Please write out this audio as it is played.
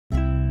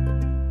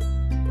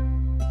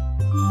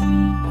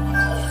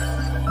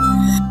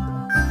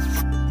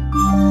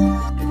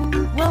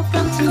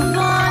to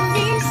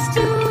morning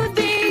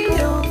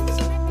studios.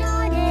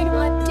 Garden,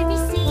 what do we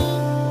see?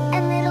 A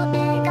little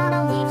egg on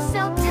a leaf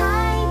so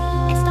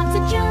tiny. It starts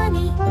a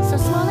journey so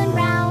small and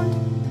round.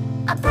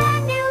 A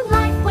brand new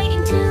life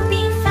waiting to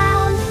be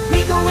found.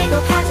 Wiggle,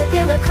 wiggle,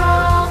 caterpillar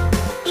crawl,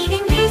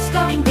 eating leaves,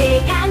 going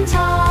big and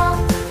tall.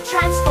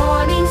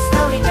 Transforming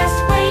slowly, just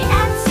wait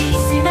and see.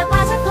 Soon a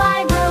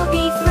butterfly will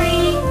be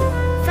free.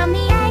 From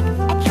the egg,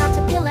 a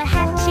caterpillar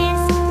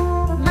hatches,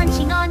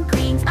 munching on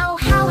greens, oh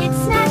how it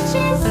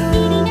snatches.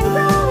 Eating and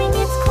growing,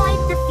 it's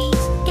quite the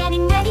feat.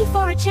 Getting ready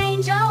for a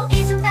change, oh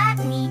isn't that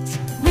neat?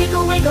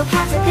 Wiggle, wiggle,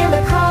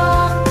 caterpillar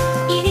crawl,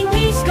 eating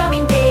leaves,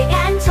 going big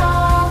and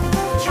tall.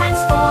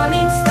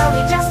 Transforming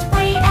slowly, just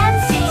wait and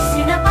see.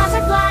 Soon a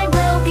butterfly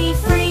will be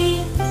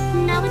free.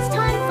 Now it's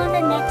time for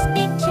the next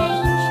big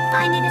change.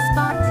 Finding a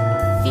spot,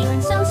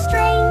 feeling so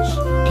strange.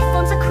 It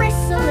forms a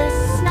chrysalis,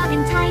 snug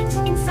and tight.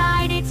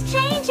 Inside it's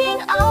changing,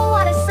 oh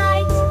what a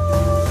sight.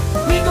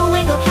 Wiggle,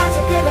 wiggle,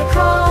 caterpillar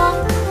crawl,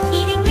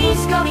 eating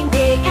leaves, going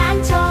big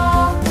and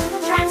tall.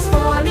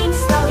 Transforming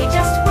slowly,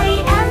 just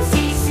wait and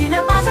see. Soon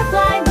a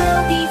butterfly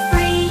will be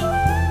free.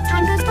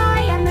 Time goes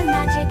by and the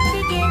magic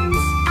begins.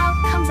 Out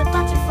comes a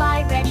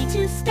butterfly ready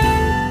to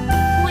spin.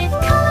 With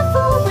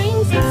colorful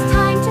wings it's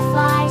time to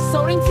fly,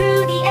 soaring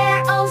through the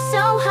air oh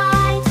so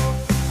high.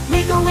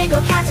 Wiggle,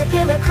 wiggle,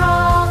 caterpillar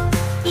crawl,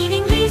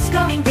 eating leaves,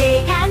 going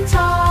big and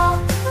tall.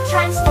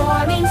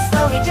 Transforming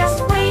slowly,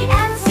 just wait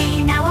and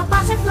see. Now a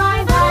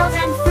butterfly wild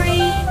and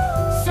free.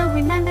 So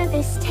remember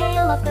this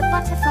tale of the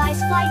butterfly's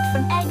flight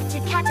from egg to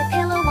caterpillar.